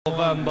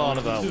Van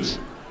Barneveld.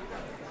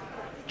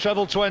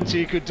 Treble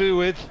 20 could do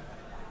with.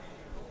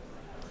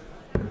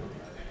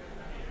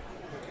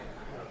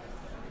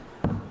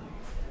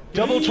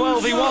 Double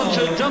 12 he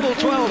wanted, double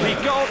 12 he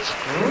got.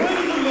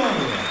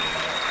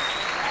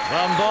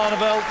 Van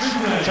Barneveld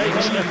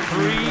takes a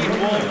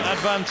 3-1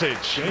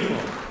 advantage.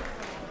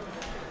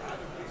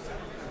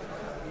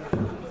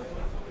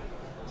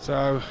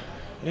 So,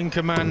 in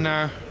command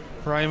now,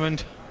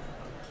 Raymond.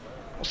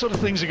 What sort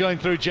of things are going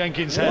through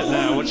Jenkins' head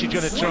now? What's he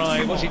going to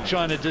try? What's he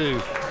trying to do?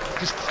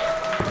 Just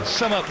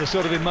sum up the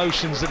sort of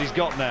emotions that he's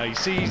got now. He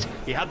sees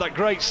he had that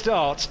great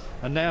start,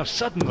 and now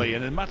suddenly,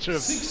 in a matter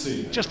of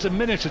just a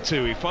minute or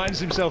two, he finds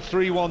himself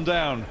 3-1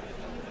 down.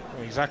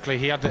 Exactly,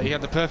 he had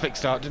the perfect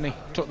start, didn't he?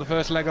 Took the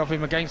first leg off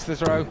him against the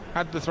throw,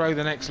 had the throw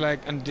the next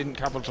leg, and didn't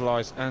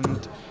capitalise.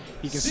 And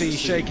you can see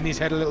he's shaking his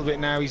head a little bit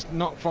now. He's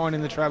not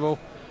finding the treble,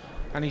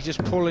 and he's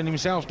just pulling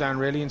himself down,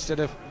 really, instead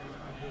of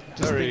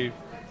just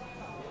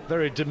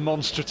very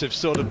demonstrative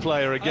sort of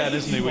player again,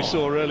 isn't he? We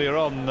saw earlier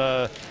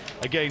on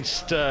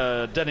against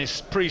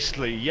Dennis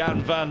Priestley,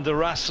 Jan van der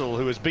Rassel,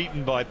 who was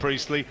beaten by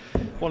Priestley,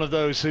 one of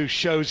those who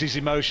shows his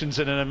emotions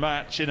in a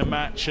match,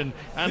 and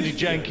Andy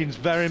Jenkins,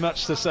 very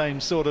much the same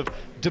sort of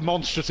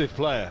demonstrative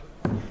player.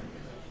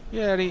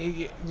 Yeah,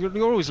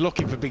 you're always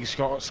looking for big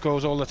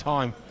scores all the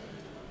time,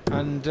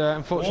 and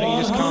unfortunately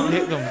you just can't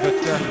hit them, but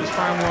he's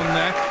found one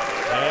there.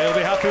 Yeah, he'll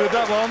be happy with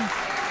that one.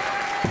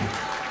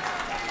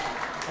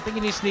 I think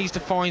he just needs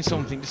to find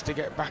something just to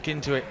get back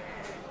into it.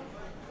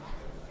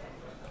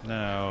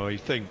 Now he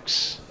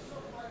thinks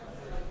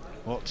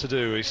what to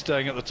do. He's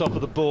staying at the top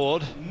of the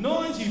board.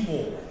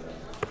 94.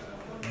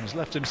 He's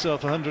left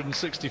himself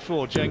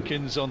 164.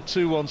 Jenkins on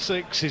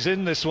 216. He's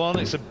in this one.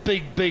 It's a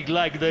big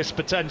leg, this,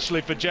 potentially,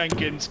 for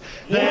Jenkins.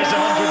 There's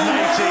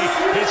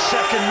 180, his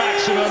second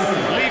maximum.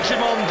 Leaves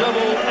him on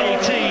double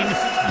 18.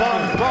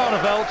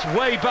 Barneveld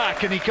way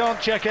back, and he can't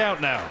check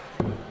out now.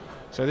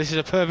 So this is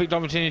a perfect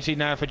opportunity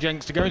now for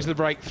Jenks to go into the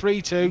break.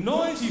 3-2.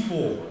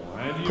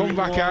 94. Come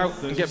back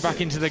out and get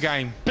back into the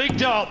game. Big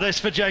dart this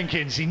for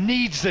Jenkins. He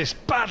needs this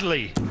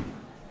badly.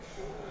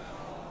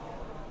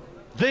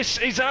 This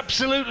is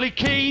absolutely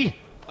key.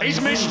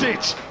 He's missed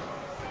it.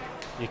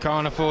 You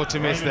can't afford to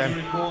miss them.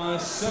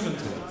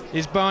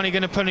 Is Barney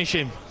going to punish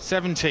him?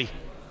 70.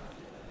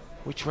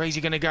 Which way is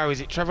he going to go? Is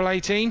it treble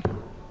 18?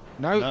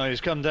 No. No, he's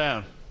come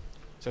down.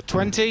 So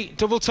 20.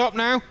 Double top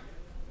now.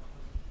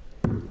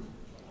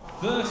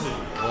 30.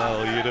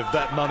 Well, you'd have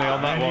bet money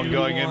on that one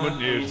going in,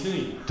 wouldn't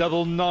you?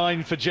 Double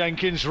 9 for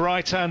Jenkins,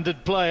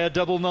 right-handed player.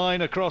 Double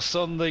 9 across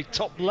on the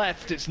top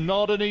left. It's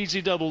not an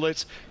easy double,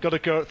 this. Got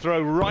to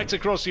throw right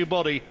across your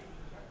body.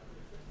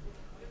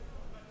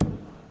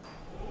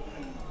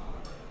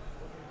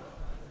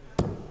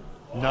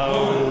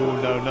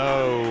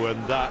 No,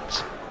 and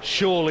that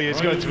surely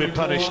is going to be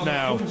punished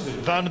now.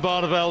 Van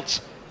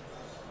Barneveld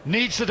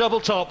needs the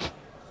double top.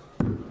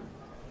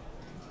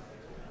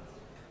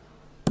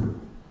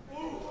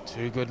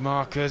 Two good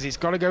markers. He's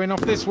got to go in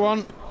off this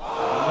one.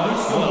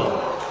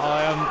 Well,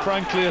 I am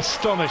frankly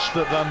astonished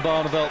that Van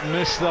Barneveld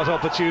missed that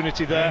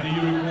opportunity there.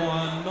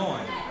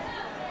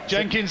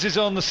 Jenkins is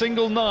on the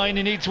single 9.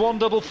 He needs one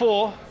double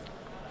 4.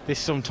 This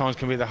sometimes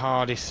can be the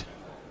hardest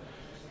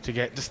to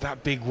get, just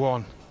that big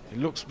one. It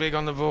looks big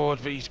on the board,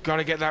 but he's got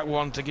to get that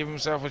one to give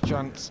himself a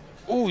chance.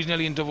 Oh, he's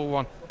nearly in double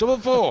 1. Double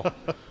 4.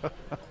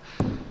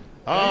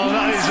 Oh,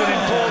 that is an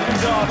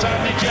important dart.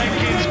 Andy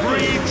Jenkins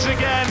breathes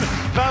again.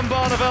 Van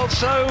Barneveld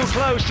so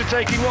close to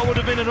taking what would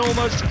have been an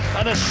almost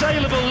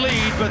unassailable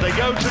lead, but they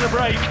go to the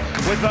break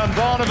with Van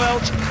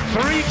Barneveld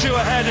 3-2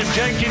 ahead and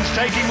Jenkins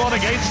taking one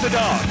against the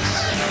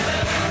darts.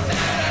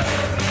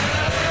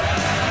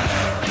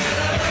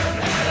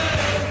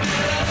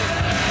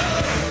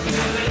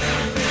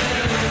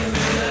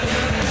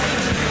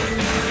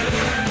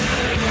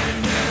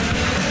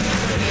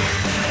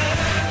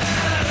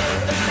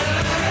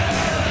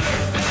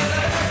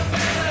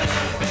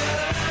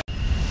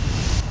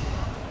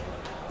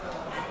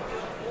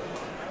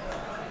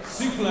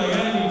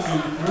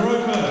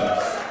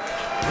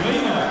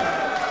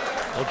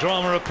 Well,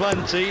 drama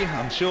aplenty.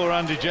 I'm sure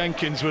Andy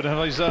Jenkins would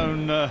have his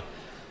own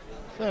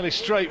fairly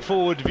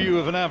straightforward view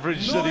of an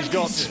average that he's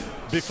got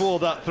before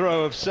that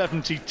throw of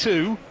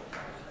 72.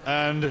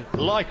 And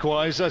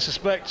likewise, I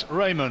suspect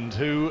Raymond,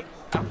 who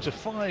after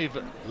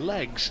 5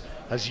 legs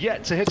has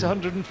yet to hit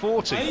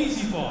 140.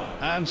 85.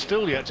 And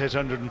still yet to hit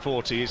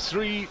 140. He's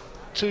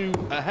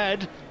 3-2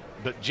 ahead,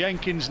 but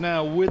Jenkins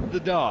now with the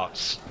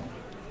darts.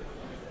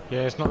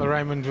 Yeah, it's not the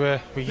Raymond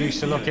we're used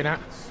to looking at.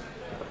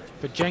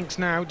 But Jenks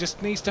now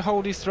just needs to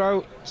hold his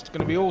throw. It's going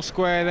to be all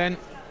square then.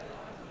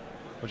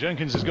 Well,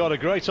 Jenkins has got a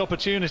great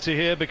opportunity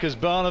here because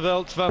Van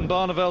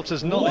Barneveld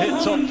has not hit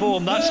top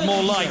form. That's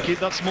more like it.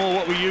 That's more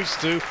what we're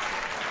used to.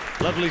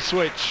 Lovely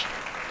switch.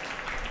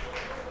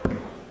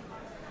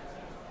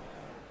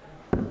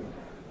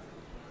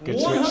 Good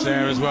switch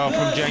there as well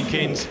from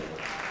Jenkins.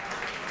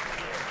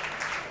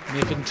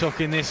 Nip and tuck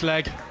in this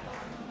leg.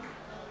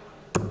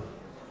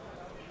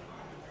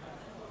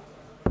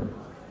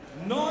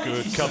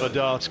 Good cover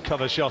dart,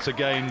 cover shot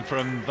again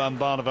from Van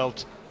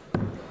Barneveld.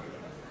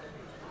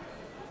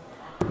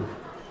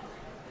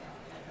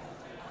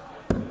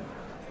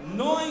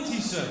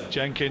 27.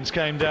 Jenkins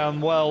came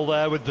down well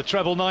there with the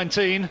treble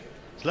 19.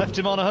 It's left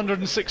him on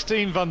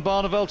 116. Van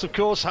Barneveld, of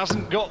course,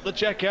 hasn't got the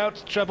check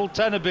out. Treble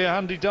 10 would be a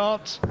handy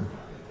dart.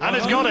 And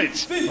has got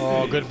it.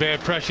 Oh, good bit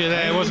of pressure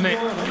there, wasn't it?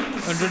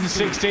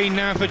 116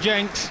 now for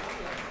Jenks.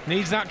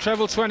 Needs that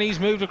treble 20. He's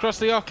moved across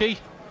the hockey.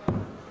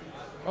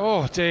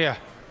 Oh, dear.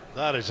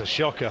 That is a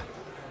shocker.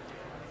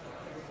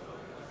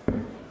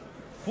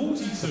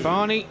 42.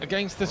 Barney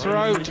against the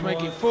throw to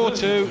make it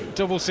 4-2,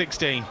 double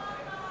 16.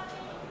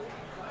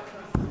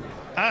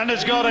 And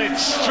has got it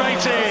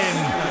straight in.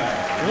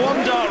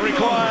 One dart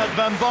required.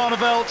 Van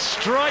Barneveld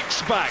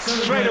strikes back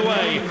straight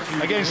away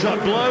against that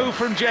blow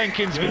from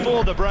Jenkins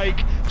before the break.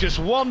 Just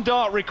one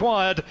dart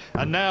required,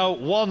 and now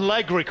one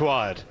leg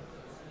required.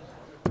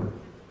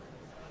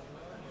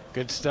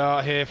 Good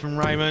start here from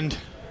Raymond.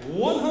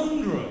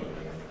 100.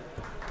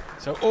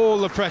 So all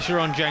the pressure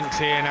on Jenks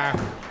here now.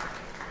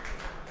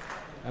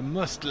 A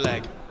must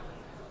leg.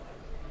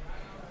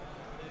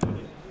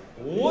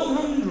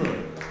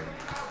 100.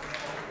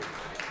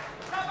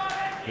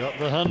 Got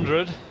the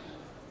 100,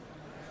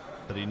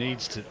 but he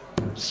needs to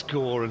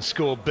score and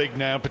score big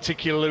now,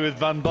 particularly with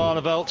Van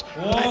Barneveld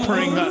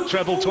peppering that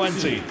treble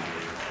 20.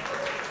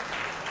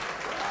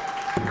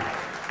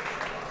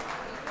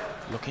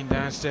 Looking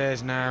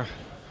downstairs now.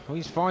 Oh,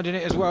 he's finding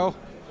it as well.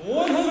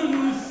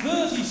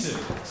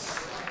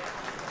 136.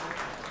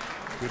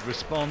 Good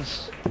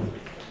response.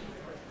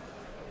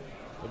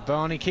 But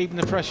Barney keeping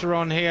the pressure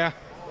on here.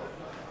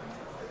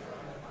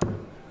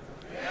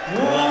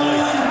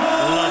 Lovely.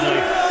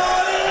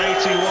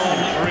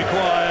 81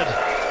 required,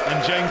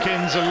 and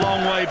Jenkins a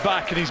long way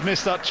back, and he's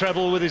missed that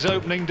treble with his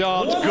opening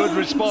dart. Good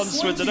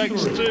response with the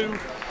next two.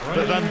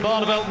 But Van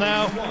Barneveld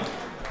now.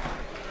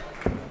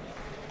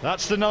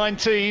 That's the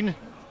 19.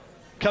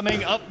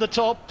 Coming up the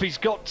top, he's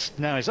got,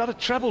 now is that a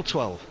treble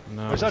 12?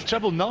 No. Or is that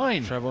treble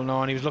 9? Treble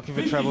 9, he was looking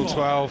for treble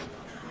 12.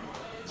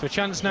 So a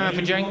chance now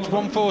for Jenks,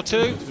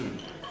 1-4-2.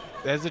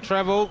 There's the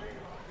treble.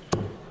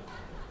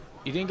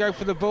 He didn't go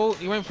for the bull,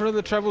 he went for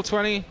another treble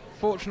 20.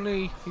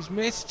 Fortunately, he's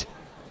missed.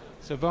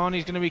 So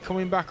Barney's going to be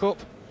coming back up.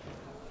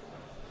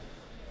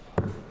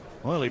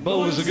 Well, he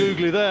bowled a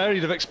googly there.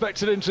 You'd have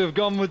expected him to have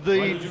gone with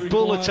the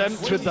bull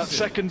attempt with that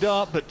second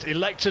dart, but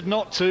elected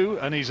not to,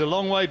 and he's a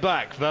long way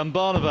back. Van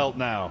Barneveld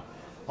now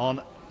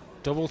on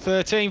Double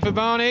 13 for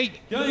Barney.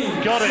 Got it.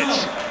 And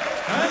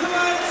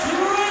that's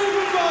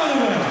Raymond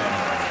Barneveld.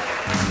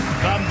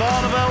 Van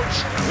Barneveld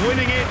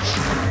winning it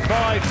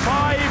by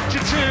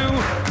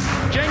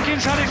 5-2.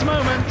 Jenkins had his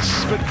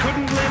moments, but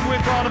couldn't live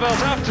with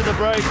Barneveld after the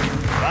break.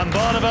 Van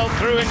Barneveld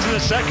through into the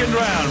second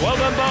round. Well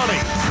done, Barney.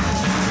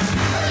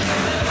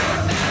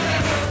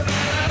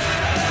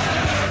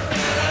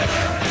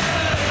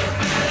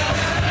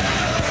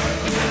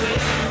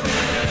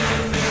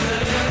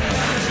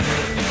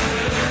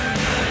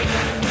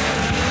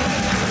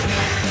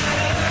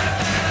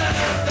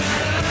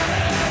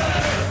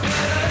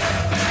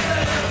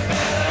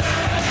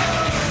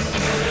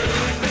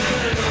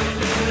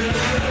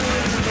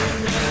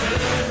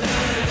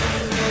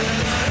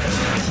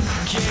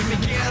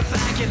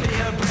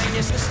 Bring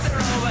your sister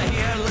over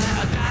here, let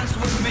her dance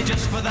with me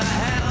just for the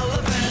hell.